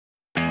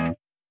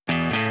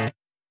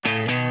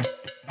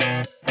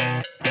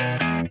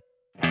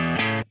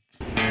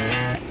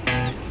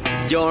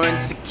You're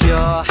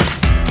insecure,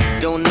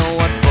 don't know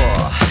what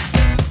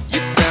for.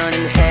 You're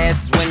turning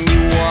heads when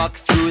you walk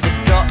through the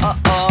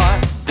door.